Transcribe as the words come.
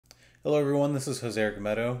Hello everyone, this is Jose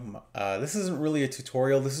Argumedo. This isn't really a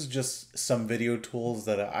tutorial, this is just some video tools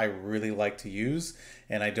that I really like to use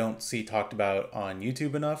and I don't see talked about on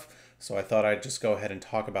YouTube enough, so I thought I'd just go ahead and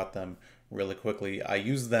talk about them really quickly. I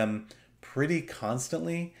use them pretty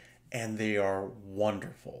constantly and they are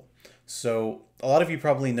wonderful. So a lot of you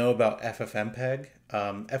probably know about FFmpeg.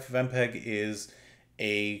 FFmpeg is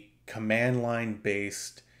a command line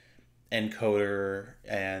based encoder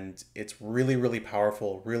and it's really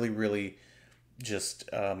powerful, really just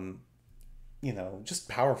just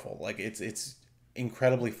powerful. Like it's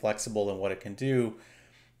incredibly flexible in what it can do,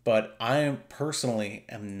 but I personally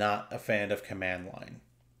am not a fan of command line.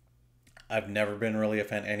 I've never been really a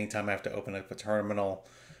fan. Anytime I have to open up a terminal,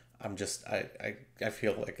 I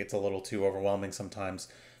feel like it's a little too overwhelming sometimes.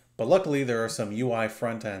 But luckily there are some UI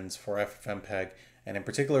front ends for FFmpeg, and in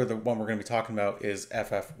particular the one we're going to be talking about is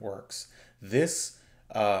FFworks. This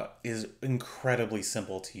is incredibly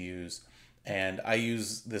simple to use, and I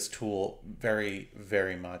use this tool very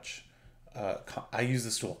much. I use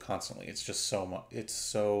this tool constantly. It's just so much. It's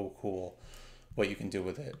so cool what you can do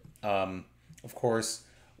with it. Of course,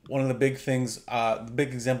 one of the big things, the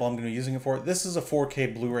big example I'm going to be using it for, this is a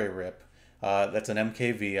 4K Blu-ray rip. That's an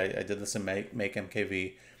MKV. I did this in Make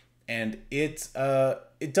MKV, and it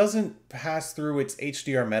doesn't pass through its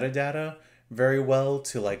HDR metadata very well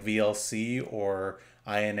to like VLC or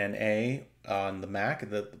INNA on the Mac.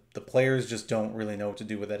 The players just don't really know what to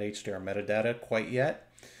do with that HDR metadata quite yet.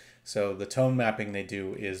 So the tone mapping they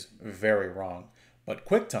do is very wrong. But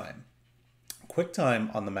QuickTime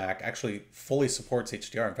on the Mac actually fully supports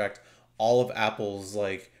HDR. In fact, all of Apple's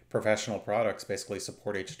like professional products basically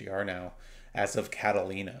support HDR now as of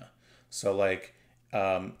Catalina. So like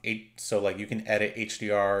you can edit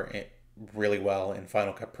HDR really well in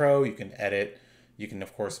Final Cut Pro. You can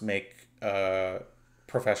of course make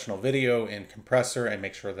professional video in compressor and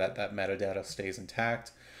make sure that that metadata stays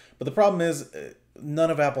intact. But the problem is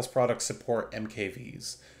none of Apple's products support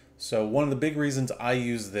MKVs. So one of the big reasons I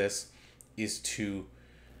use this is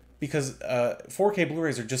because 4K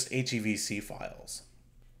Blu-rays are just HEVC files.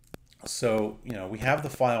 So, we have the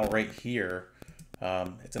file right here.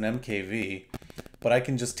 It's an MKV, but I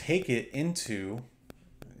can just take it into,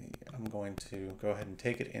 I'm going to go ahead and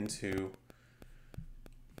take it into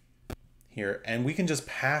here, and we can just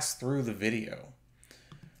pass through the video.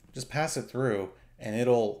 Just pass it through, and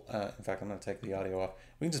it'll, in fact, I'm going to take the audio off.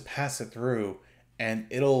 We can just pass it through, and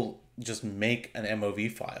it'll just make an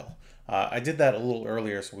MOV file. I did that a little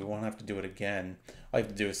earlier, so we won't have to do it again. All you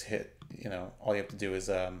have to do is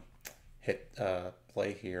hit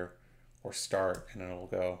play here or start, and it'll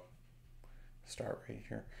go start right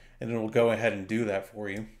here. And it'll go ahead and do that for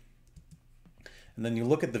you. And then you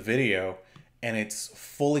look at the video, and it's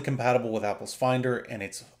fully compatible with Apple's Finder, and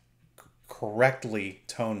it's correctly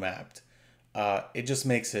tone mapped. It just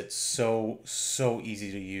makes it so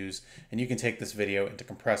easy to use, and you can take this video into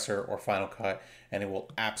compressor or Final Cut and it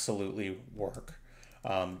will absolutely work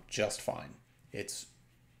just fine. It's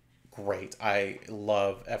great. I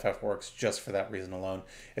love FFworks just for that reason alone.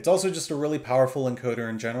 It's also just a really powerful encoder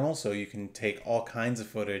in general, so you can take all kinds of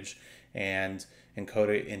footage and encode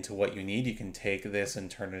it into what you need. You can take this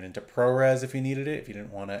and turn it into ProRes if you needed it, if you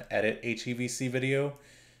didn't want to edit HEVC video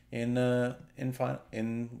in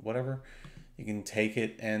whatever. You can take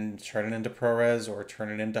it and turn it into ProRes or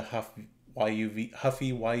turn it into Huffy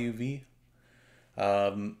YUV,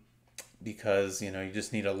 because you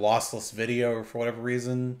just need a lossless video for whatever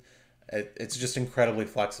reason. It's just incredibly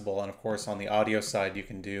flexible, and of course on the audio side you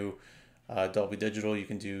can do Dolby Digital, you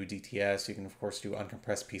can do DTS, you can of course do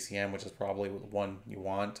uncompressed PCM, which is probably the one you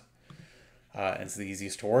want, and it's the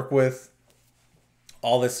easiest to work with.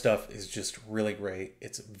 All this stuff is just really great.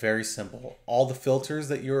 It's very simple. All the filters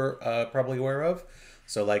that you're probably aware of.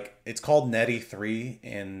 So like it's called NetE3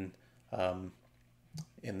 in the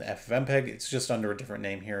FFmpeg. It's just under a different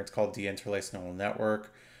name here. It's called Deinterlace Neural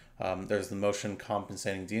Network. There's the motion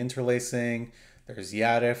compensating deinterlacing. There's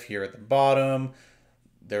YADIF here at the bottom.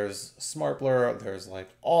 There's Smart Blur. There's like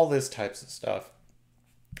all this types of stuff.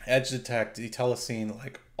 Edge Detect, Detelecine,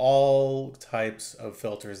 like all types of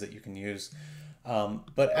filters that you can use.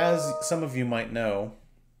 But as some of you might know,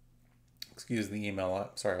 excuse the email,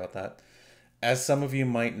 sorry about that. As some of you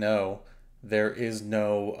might know, there is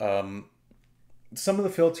no, some of the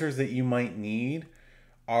filters that you might need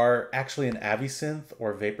are actually an Avisynth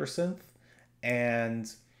or VaporSynth.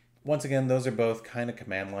 And once again, those are both kind of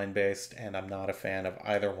command line based, and I'm not a fan of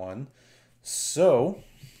either one. So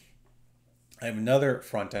I have another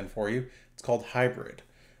front end for you. It's called Hybrid.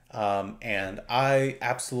 And I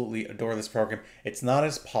absolutely adore this program. It's not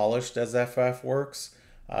as polished as FFworks.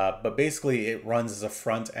 But basically it runs as a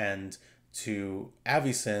front end to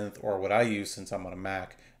Avisynth, or what I use since I'm on a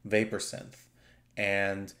Mac, VaporSynth.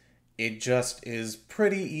 And it just is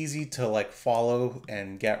pretty easy to like follow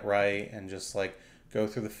and get right and just like go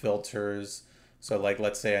through the filters. So like,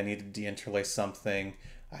 let's say I need to deinterlace something.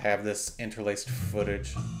 I have this interlaced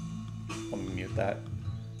footage. Let me mute that.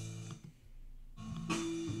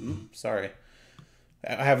 Oops, sorry.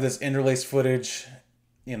 I have this interlaced footage,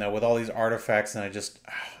 you know, with all these artifacts, and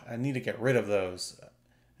I need to get rid of those.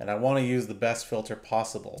 And I want to use the best filter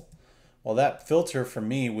possible. Well, that filter for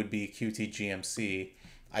me would be QTGMC.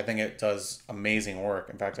 I think it does amazing work.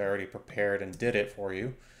 In fact, I already prepared and did it for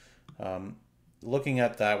you. Looking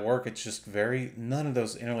at that work, it's just none of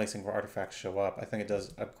those interlacing artifacts show up. I think it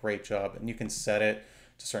does a great job, and you can set it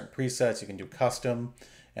to certain presets. You can do custom,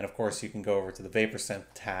 and of course you can go over to the VaporSynth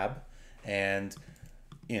tab, and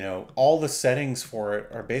you know, all the settings for it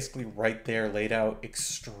are basically right there, laid out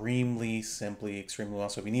extremely simply, extremely well.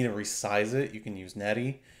 So if you need to resize it, you can use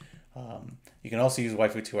Netty. You can also use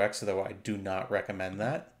Waifu2X, though I do not recommend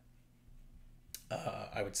that.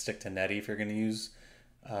 I would stick to Netty if you're going to use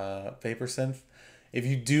VaporSynth. If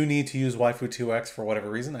you do need to use Waifu2X for whatever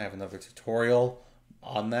reason, I have another tutorial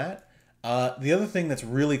on that. The other thing that's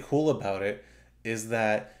really cool about it is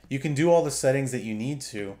that you can do all the settings that you need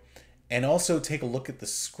to, and also take a look at the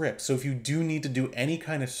script. So if you do need to do any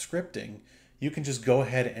kind of scripting, you can just go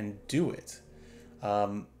ahead and do it.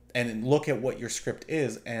 And look at what your script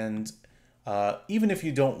is. And even if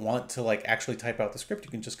you don't want to like actually type out the script,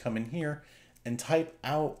 you can just come in here and type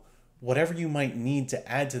out whatever you might need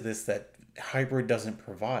to add to this that Hybrid doesn't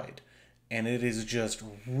provide. And it is just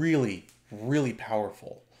really, really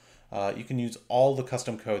powerful. You can use all the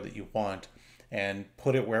custom code that you want and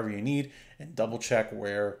put it wherever you need, and double check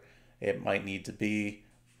where it might need to be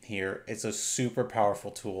here. It's a super powerful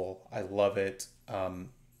tool. I love it.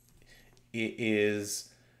 It is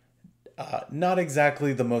not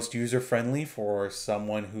exactly the most user-friendly for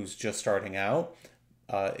someone who's just starting out.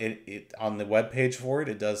 It on the webpage for it,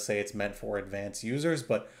 it does say it's meant for advanced users,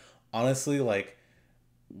 but honestly, like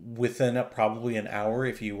within probably an hour,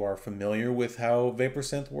 if you are familiar with how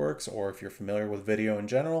VaporSynth works, or if you're familiar with video in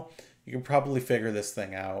general, you can probably figure this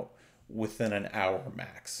thing out within an hour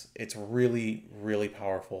max. It's really, really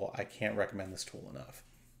powerful. I can't recommend this tool enough.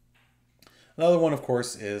 Another one, of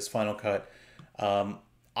course, is Final Cut.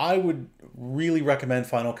 I would really recommend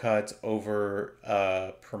Final Cut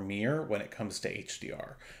over Premiere when it comes to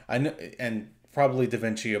HDR. I know, and probably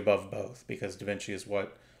DaVinci above both, because DaVinci is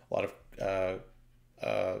what a lot of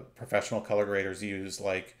professional color graders use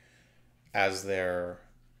like as their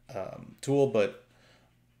tool, but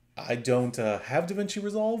I don't have DaVinci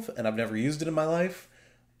Resolve, and I've never used it in my life.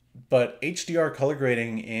 But HDR color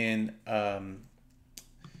grading in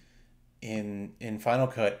Final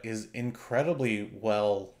Cut is incredibly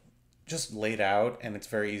well just laid out, and it's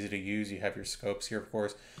very easy to use. You have your scopes here, of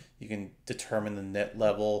course. You can determine the nit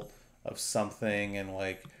level of something and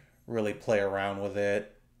like really play around with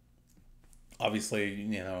it. Obviously,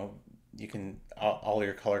 you know, you can, all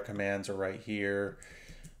your color commands are right here.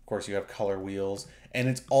 Of course, you have color wheels, and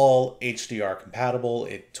it's all HDR compatible.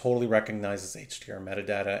 It totally recognizes HDR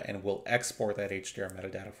metadata and will export that HDR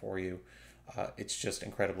metadata for you. It's just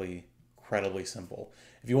incredibly simple.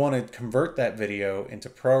 If you want to convert that video into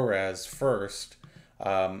ProRes first,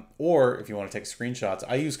 or if you want to take screenshots,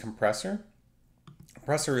 I use Compressor.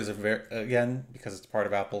 Compressor is again, because it's part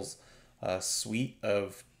of Apple's suite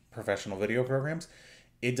of professional video programs,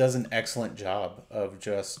 it does an excellent job of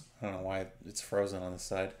just, I don't know why it's frozen on this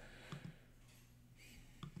side,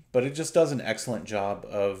 but it just does an excellent job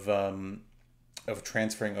of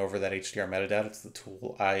transferring over that HDR metadata. It's the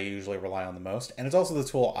tool I usually rely on the most, and it's also the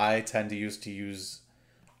tool I tend to use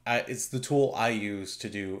it's the tool I use to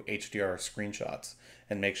do HDR screenshots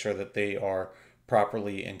and make sure that they are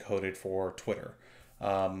properly encoded for Twitter.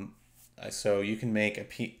 So you can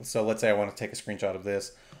make so let's say I want to take a screenshot of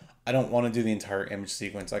this. I don't want to do the entire image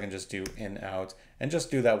sequence. I can just do in, out, and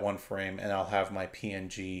just do that one frame, and I'll have my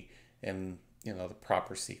PNG in, you know, the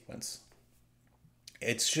proper sequence.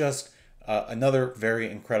 It's just another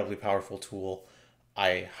very incredibly powerful tool.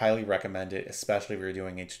 I highly recommend it, especially if you're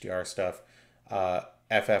doing HDR stuff.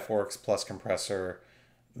 FFWorks plus Compressor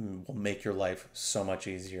will make your life so much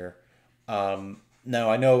easier.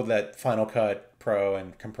 Now, I know that Final Cut Pro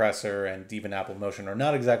and Compressor and even Apple Motion are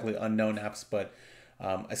not exactly unknown apps, but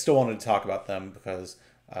I still wanted to talk about them because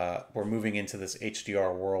we're moving into this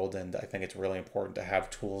HDR world, and I think it's really important to have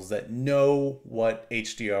tools that know what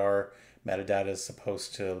HDR metadata is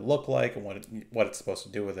supposed to look like and what it's supposed to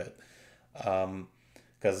do with it.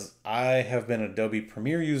 because I have been an Adobe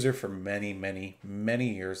Premiere user for many, many,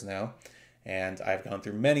 many years now. And I've gone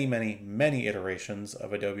through many, many, many iterations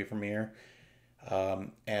of Adobe Premiere,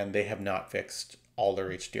 and they have not fixed all their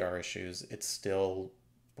HDR issues. It's still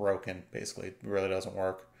broken, basically. It really doesn't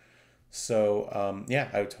work. So yeah,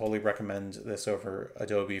 I would totally recommend this over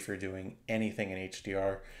Adobe if you're doing anything in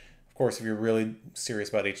HDR. Of course, if you're really serious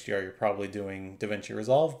about HDR, you're probably doing DaVinci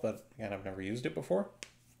Resolve, but again, I've never used it before.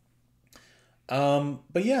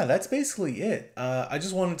 But yeah, that's basically it. I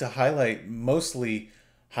just wanted to highlight mostly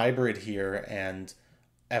Hybrid here and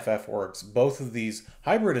FFWorks. Both of these,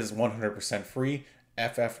 Hybrid is 100% free.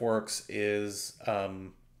 FFWorks is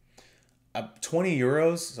 20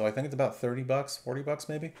 euros, so I think it's about 30 bucks, 40 bucks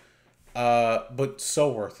maybe. But so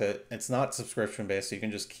worth it. It's not subscription based, so you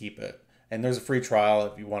can just keep it. And there's a free trial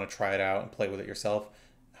if you want to try it out and play with it yourself.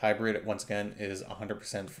 Hybrid, once again, is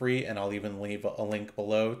 100% free, and I'll even leave a link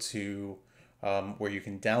below to where you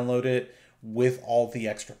can download it with all the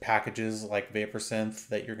extra packages like VaporSynth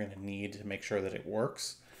that you're going to need to make sure that it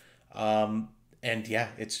works. And yeah,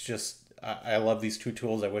 it's just, I love these two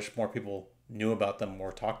tools. I wish more people knew about them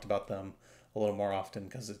or talked about them a little more often,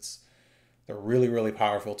 because they're really, really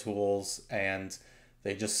powerful tools, and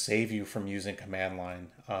they just save you from using command line.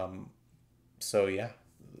 So yeah,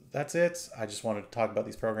 that's it. I just wanted to talk about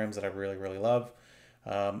these programs that I really, really love.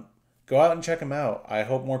 Go out and check them out. I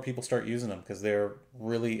hope more people start using them because they're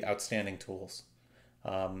really outstanding tools.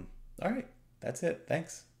 All right, that's it.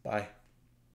 Thanks. Bye.